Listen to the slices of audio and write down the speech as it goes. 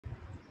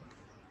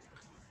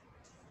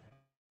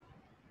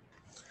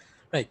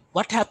Right.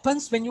 What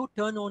happens when you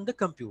turn on the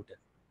computer?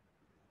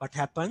 What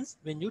happens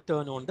when you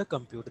turn on the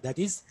computer? That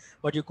is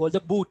what you call the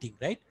booting,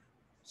 right?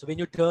 So when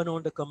you turn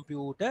on the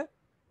computer,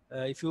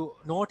 if you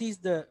notice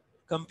the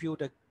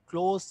computer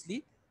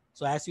closely,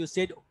 so as you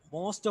said,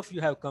 most of you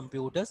have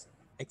computers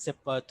except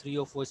 3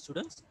 or 4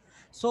 students.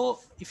 So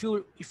if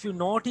you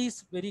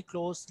notice very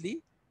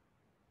closely,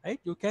 right,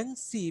 you can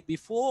see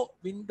before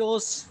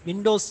Windows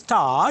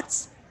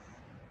starts.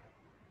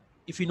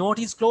 If you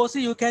notice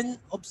closely, you can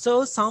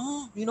observe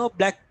some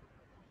black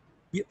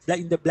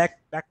in the black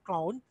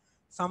background,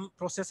 some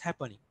process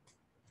happening.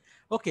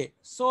 Okay,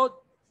 so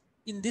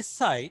in this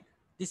side,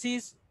 this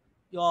is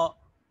your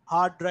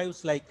hard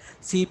drives, like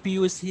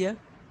CPU is here.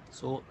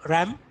 So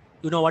RAM,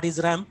 you know what is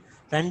RAM?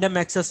 Random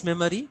access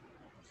memory.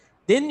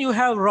 Then you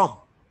have ROM.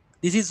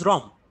 This is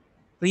ROM,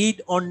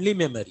 read only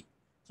memory.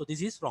 So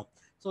this is ROM.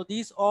 So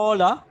these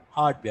all are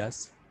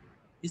hardwares.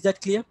 Is that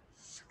clear?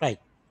 Right.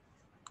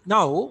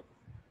 Now,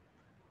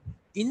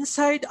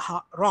 inside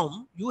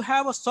ROM, you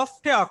have a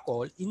software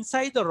called,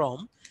 inside the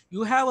ROM,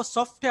 you have a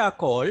software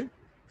called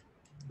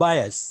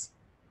BIOS.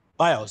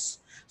 BIOS.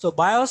 So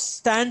BIOS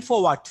stand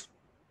for what?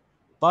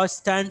 BIOS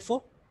stand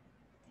for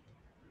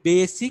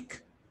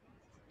basic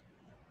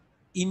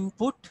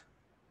input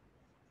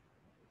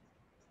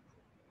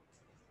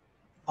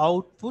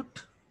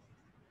output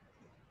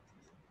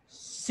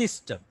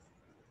system,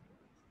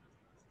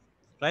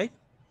 right?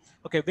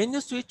 Okay, when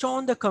you switch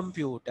on the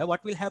computer,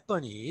 what will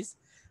happen is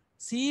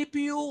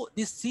CPU,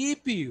 this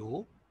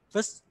CPU,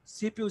 first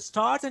CPU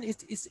starts and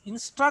it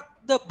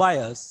instruct the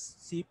BIOS.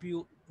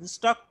 CPU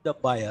instruct the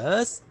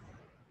BIOS.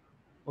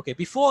 Okay,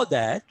 before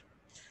that,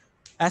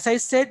 as I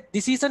said,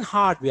 this is an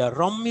hardware.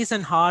 ROM is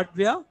an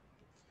hardware.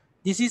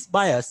 This is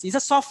BIOS, is a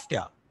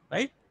software,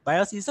 right?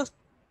 BIOS is a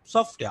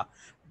software,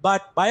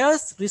 but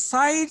BIOS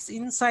resides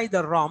inside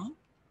the ROM.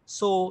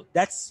 So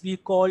that's we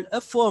call a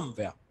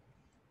firmware.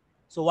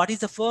 So what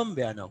is a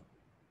firmware now?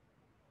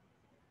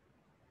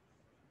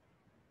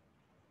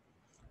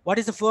 What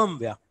is a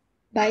firmware?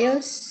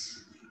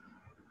 BIOS.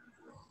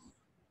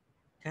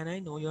 Can I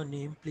know your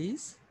name,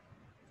 please?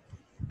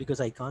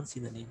 Because I can't see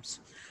the names.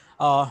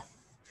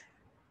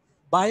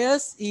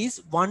 BIOS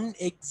is one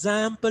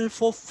example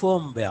for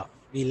firmware.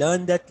 We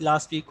learned that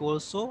last week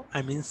also.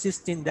 I'm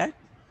insisting that.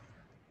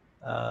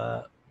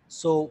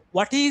 So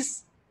what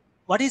is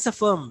a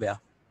firmware?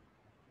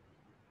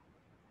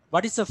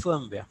 What is a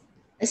firmware?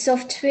 A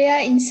software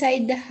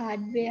inside the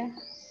hardware.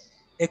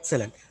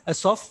 Excellent. A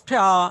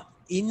software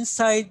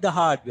inside the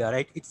hardware,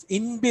 right? It's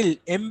inbuilt,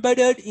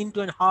 embedded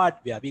into a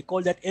hardware. We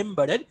call that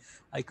embedded.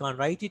 I can't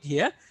write it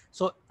here.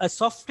 So a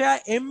software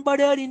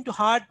embedded into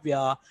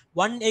hardware.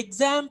 One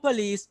example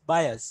is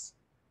BIOS.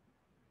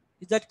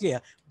 Is that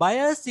clear?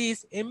 BIOS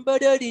is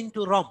embedded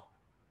into ROM.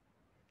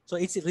 So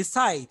it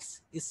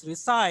resides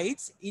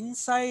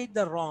inside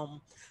the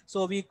ROM.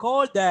 So we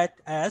call that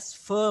as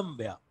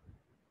firmware,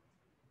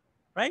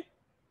 right?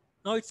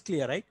 Now it's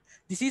clear, right?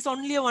 This is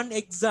only one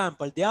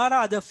example. There are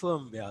other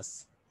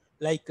firmwares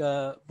like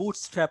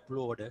Bootstrap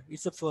loader.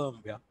 It's a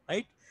firmware,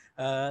 right?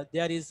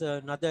 There is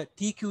another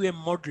TQM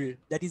model,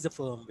 that is a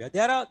firmware.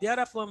 There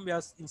are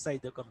firmwares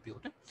inside the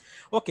computer.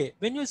 Okay,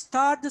 when you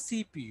start the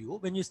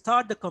CPU, when you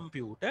start the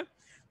computer,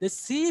 the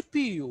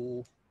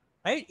CPU,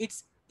 right?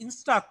 It's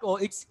instruct, or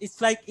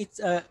it's like it's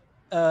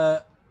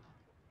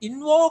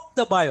invoke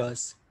the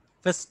BIOS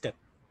first step.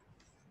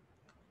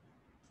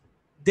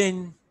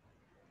 Then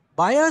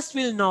BIOS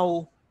will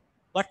now,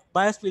 what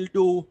BIOS will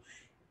do,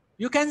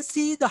 you can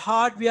see the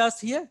hardwares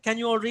here. Can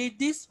you all read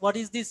this? What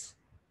is this?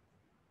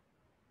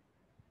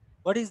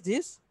 What is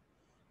this?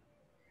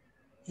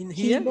 In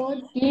here,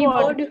 Keyboard.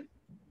 Keyboard,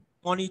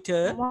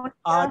 monitor, hard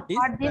monitor, disk.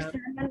 hard disk,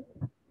 RAM.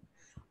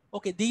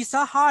 Okay, these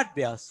are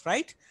hardwares,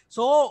 right?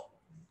 So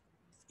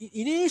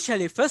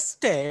initially, first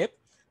step,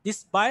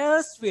 this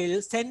BIOS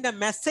will send a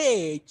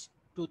message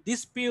to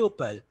this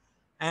pupil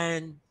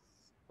and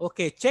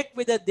okay, check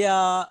whether they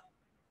are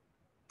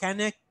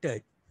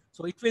connected.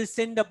 So it will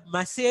send a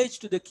message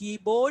to the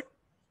keyboard.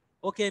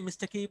 Okay,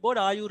 Mr. Keyboard,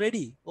 are you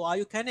ready? Or are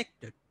you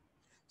connected?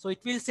 So it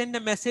will send a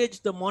message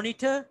to the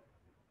monitor,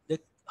 the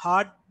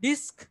hard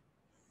disk,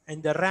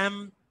 and the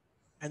RAM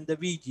and the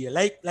VGA.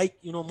 Like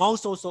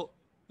mouse also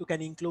you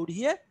can include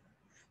here.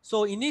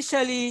 So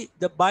initially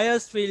the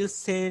BIOS will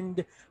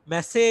send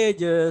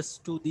messages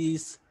to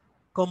these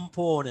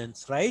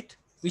components, right?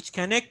 Which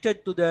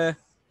connected to the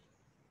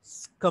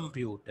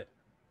computer,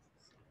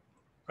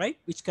 right?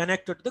 Which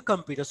connected to the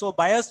computer. So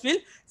BIOS will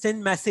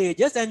send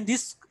messages, and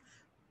this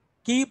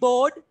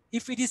keyboard,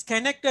 if it is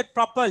connected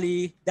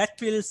properly, that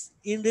will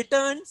in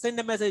return send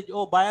a message.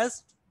 Oh,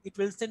 BIOS, it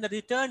will send a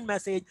return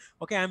message.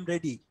 Okay, I'm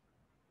ready.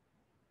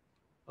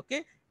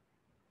 Okay.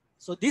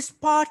 So this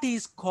part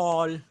is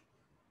called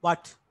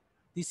what?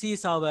 This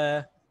is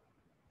our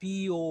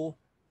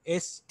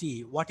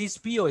POST. What is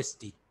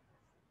POST?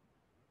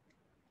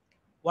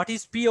 What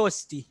is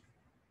POST?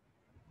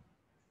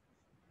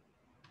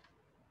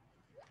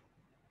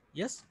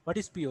 Yes, what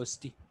is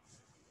POST?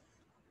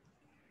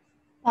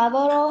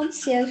 Power on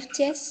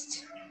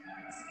self-test.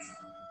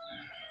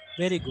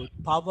 Very good.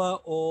 Power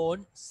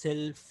on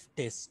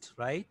self-test,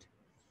 right?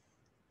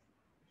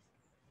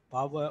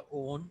 Power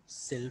on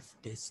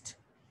self-test.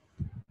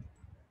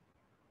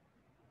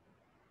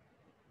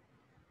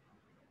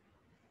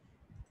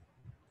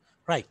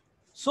 Right.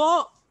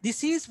 So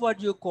this is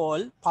what you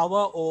call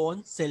power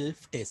on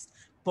self-test.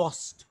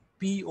 Post,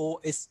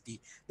 P-O-S-T.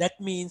 That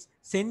means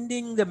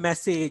sending the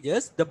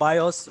messages, the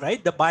BIOS,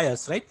 right? The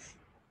BIOS, right?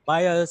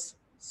 BIOS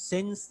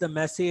sends the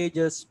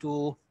messages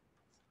to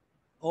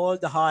all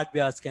the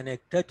hardwares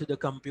connected to the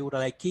computer,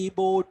 like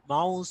keyboard,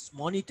 mouse,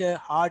 monitor,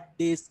 hard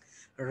disk,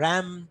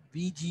 RAM,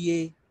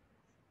 VGA.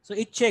 So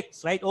it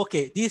checks, right?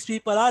 Okay, these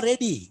people are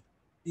ready.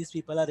 These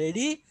people are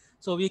ready.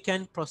 So we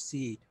can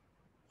proceed.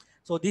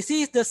 So this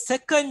is the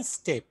second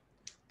step.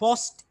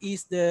 Post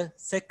is the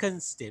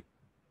second step.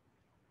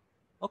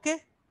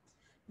 Okay.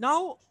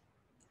 Now,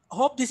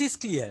 hope this is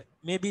clear.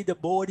 Maybe the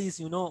board is,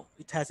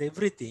 it has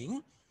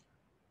everything,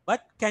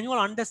 but can you all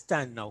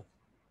understand now?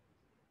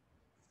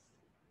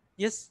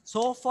 Yes.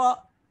 So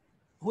far,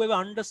 whoever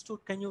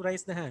understood, can you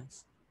raise the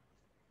hands?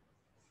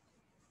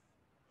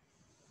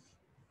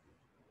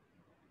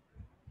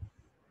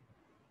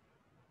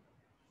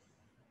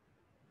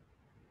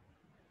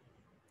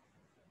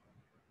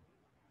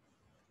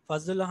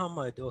 Fazlullah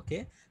Ahmad,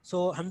 okay.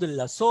 So,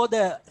 alhamdulillah. So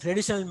the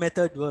traditional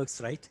method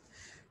works, right?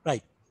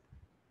 Right.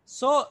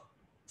 So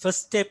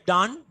first step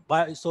done.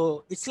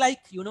 So it's like,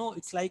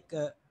 it's like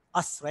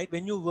us, right?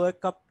 When you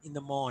wake up in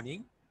the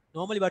morning,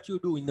 normally what you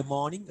do in the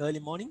morning, early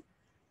morning,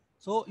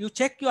 so you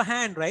check your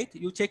hand, right?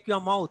 You check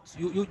your mouth.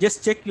 You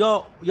just check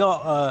your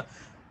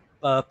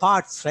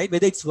parts, right?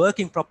 Whether it's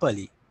working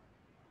properly.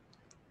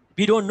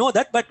 We don't know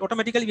that, but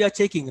automatically we are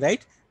checking,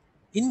 right?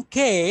 In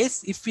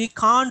case if we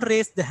can't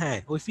raise the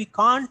hand or if we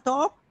can't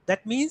talk,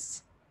 that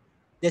means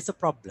there's a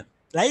problem.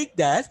 Like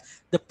that,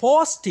 the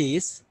post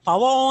is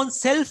power on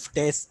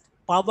self-test,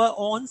 power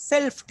on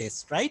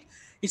self-test, right?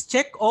 It's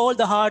check all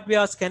the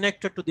hardwares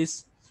connected to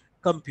this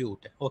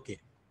computer. Okay.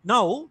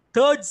 Now,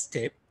 third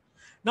step.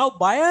 Now,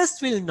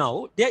 BIOS will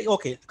now,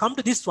 okay, come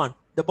to this one,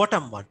 the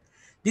bottom one.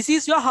 This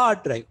is your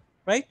hard drive,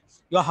 right?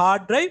 Your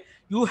hard drive,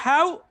 you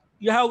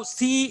have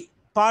C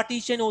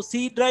partition or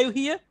C drive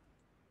here,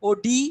 or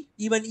D,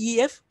 even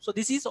EF. So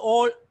this is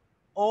all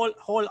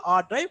whole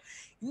hard drive.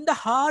 In the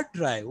hard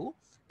drive,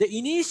 the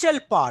initial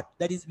part,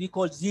 that is we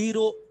call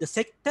zero, the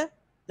sector,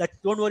 that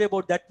don't worry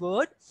about that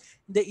word.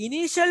 The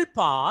initial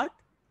part,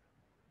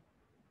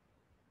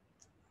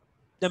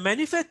 the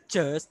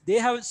manufacturers, they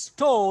have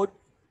stored,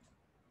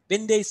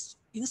 when they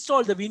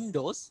install the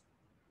Windows,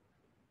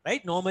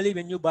 right? Normally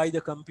when you buy the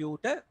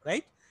computer,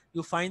 right?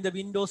 You find the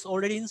Windows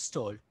already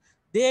installed.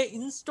 They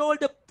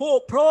installed a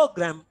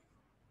program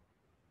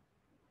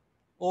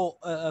or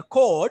a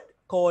code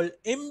called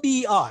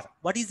MBR.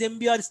 What is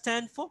MBR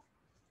stand for?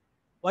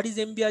 What is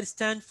MBR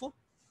stand for?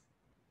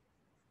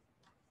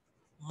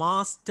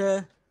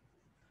 Master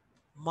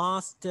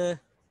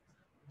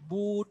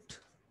boot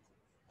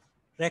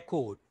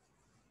record.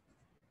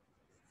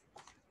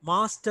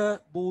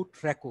 Master boot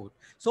record.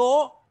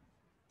 So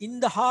in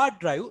the hard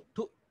drive,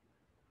 to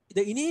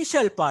the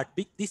initial part,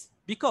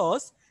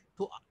 because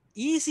to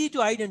easy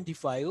to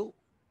identify,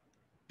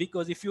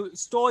 because if you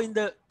store in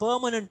the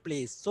permanent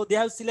place, so they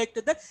have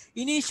selected the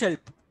initial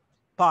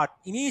part,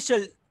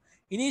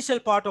 initial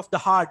part of the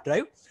hard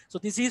drive. So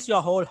this is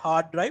your whole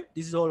hard drive.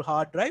 This is all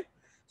hard drive.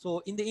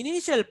 So in the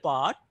initial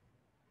part,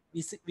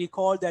 we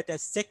call that a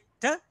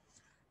sector.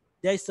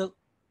 There is a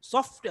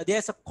software,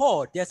 there's a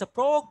code, there's a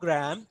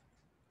program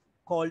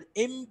called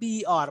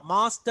MBR,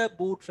 Master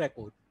Boot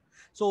Record.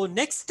 So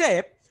next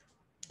step,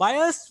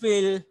 BIOS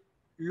will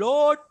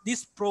load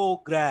this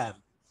program.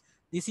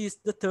 This is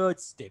the third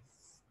step,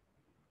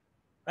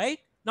 right?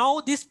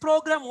 Now this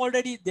program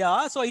already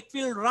there, so it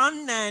will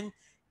run and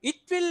it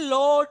will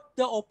load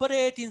the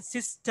operating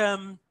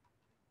system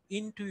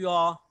into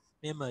your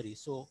memory.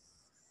 So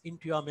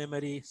into your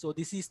memory. So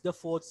this is the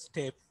fourth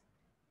step.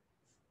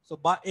 So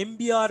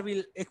MBR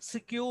will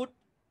execute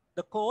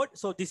the code.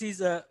 So this is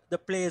the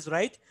place,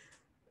 right?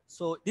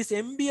 So this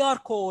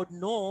MBR code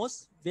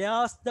knows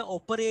where the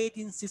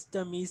operating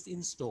system is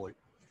installed.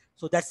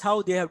 So that's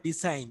how they have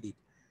designed it.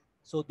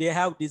 So they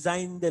have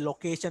designed the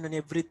location and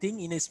everything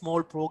in a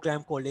small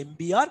program called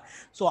MBR.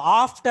 So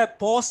after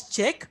post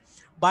check,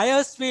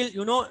 BIOS will,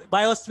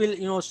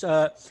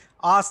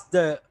 ask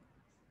the,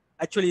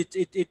 actually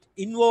it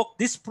invoke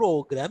this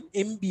program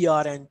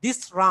MBR, and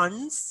this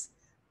runs,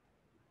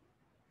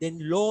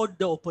 then load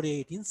the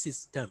operating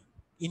system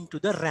into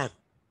the RAM.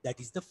 That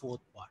is the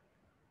fourth part.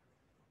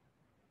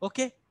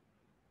 Okay.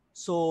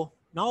 So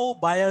now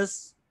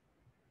BIOS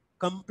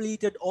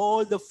completed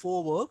all the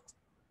four works,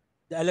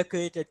 the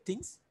allocated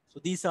things. So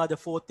these are the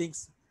four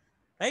things,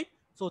 right?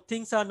 So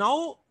things are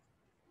now,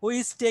 who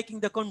is taking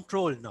the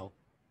control now?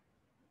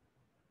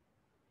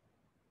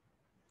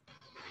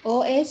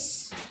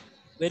 OS.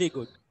 Very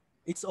good.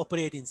 It's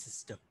operating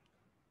system.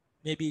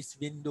 Maybe it's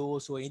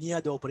Windows or any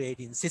other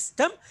operating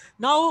system.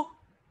 Now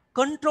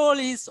control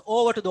is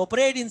over to the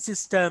operating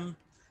system.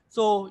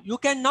 So you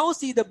can now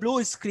see the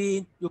blue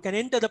screen. You can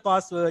enter the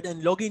password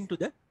and log into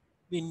the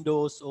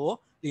Windows or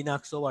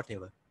Linux or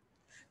whatever.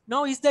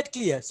 Now, is that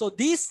clear? So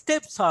these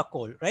steps are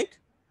called, right,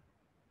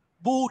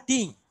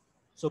 booting.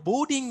 So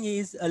booting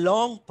is a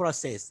long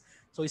process.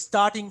 So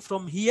starting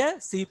from here,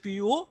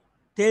 CPU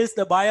tells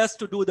the BIOS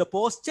to do the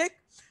post check.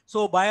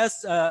 So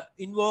BIOS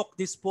invoke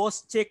this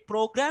post check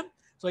program.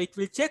 So it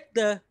will check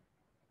the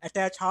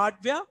attached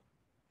hardware.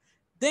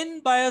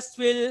 Then BIOS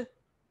will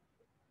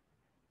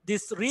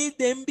this read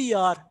the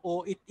MBR,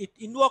 or it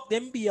invoke the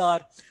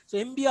MBR. So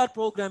MBR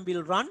program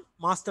will run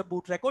master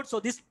boot record. So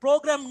this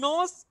program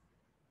knows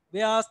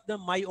where the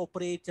my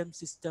operating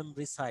system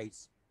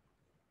resides.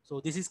 So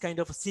this is kind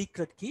of a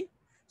secret key.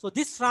 So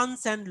this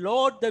runs and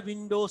load the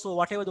Windows or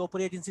whatever the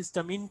operating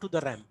system into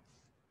the RAM.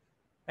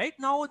 Right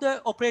now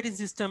the operating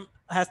system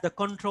has the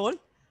control.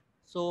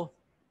 So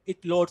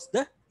it loads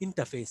the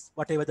interface,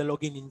 whatever the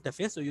login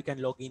interface. So you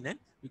can log in and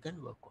you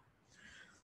can work on.